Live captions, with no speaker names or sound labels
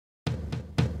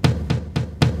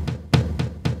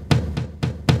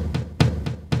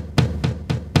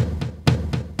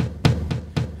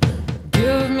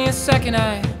a second,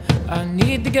 I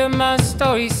need to get my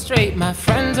story straight. My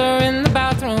friends are in the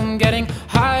bathroom getting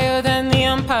higher than the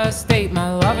Empire State.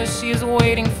 My lover, she is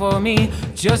waiting for me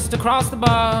just across the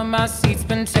bar. My seat's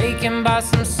been taken by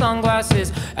some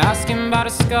sunglasses, asking about a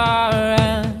scar.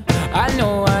 And I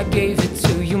know I gave it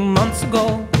to you months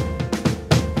ago.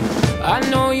 I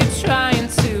know you're trying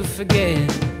to forget,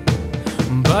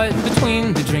 but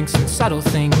between the drinks and subtle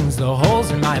things, the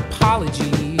holes in my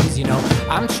apologies, you know,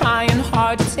 I'm trying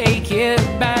hard to take it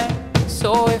back.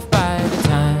 So if by the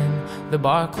time the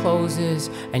bar closes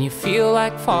and you feel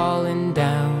like falling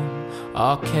down,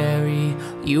 I'll carry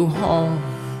you home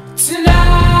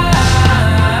tonight.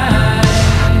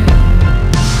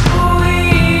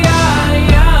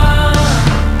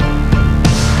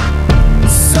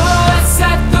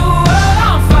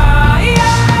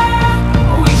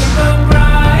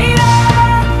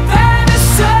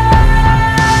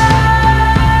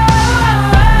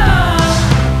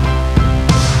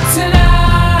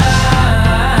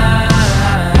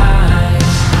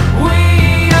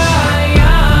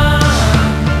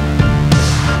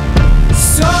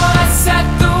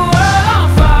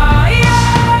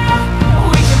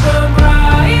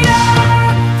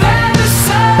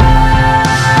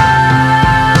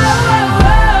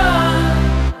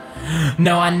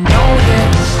 No, I know that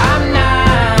I'm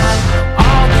not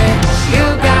all that you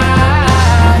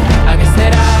got. I guess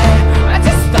that I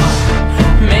just thought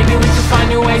maybe we could find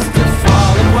new ways to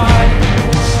fall apart.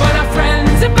 But our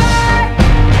friends are back,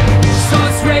 so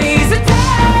let's raise a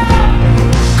toast,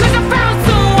 'cause I found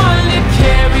someone to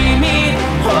carry me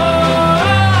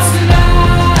home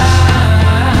tonight.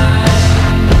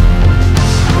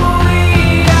 We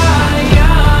are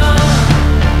young,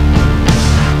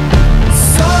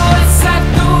 so let's set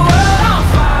the world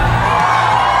on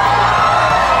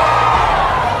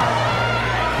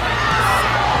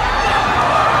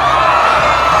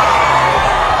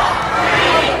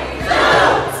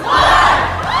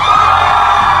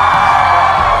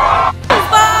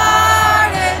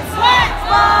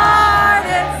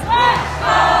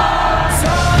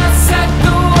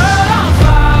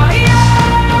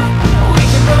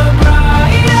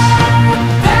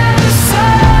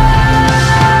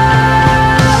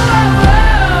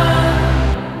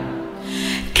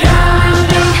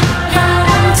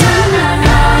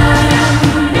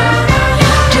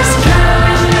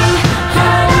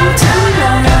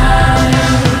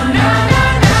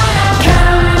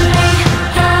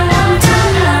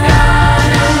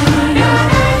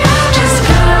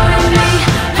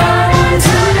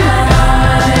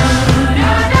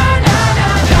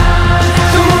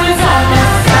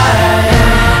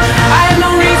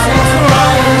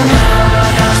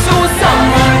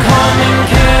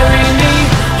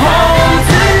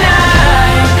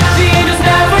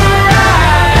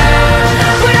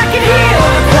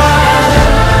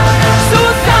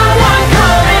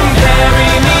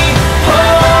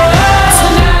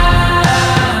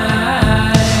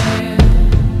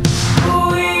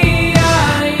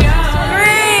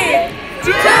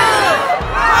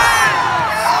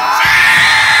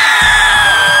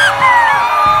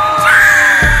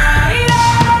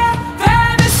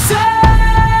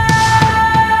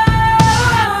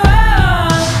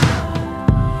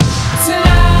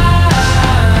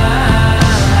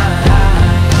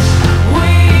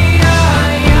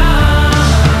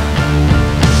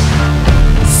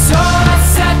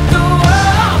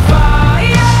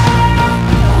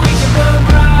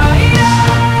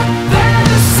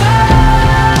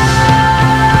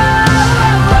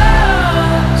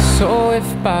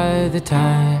by the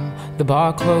time the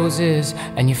bar closes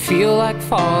and you feel like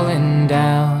falling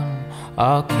down,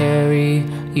 I'll carry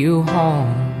you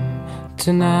home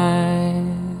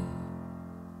tonight.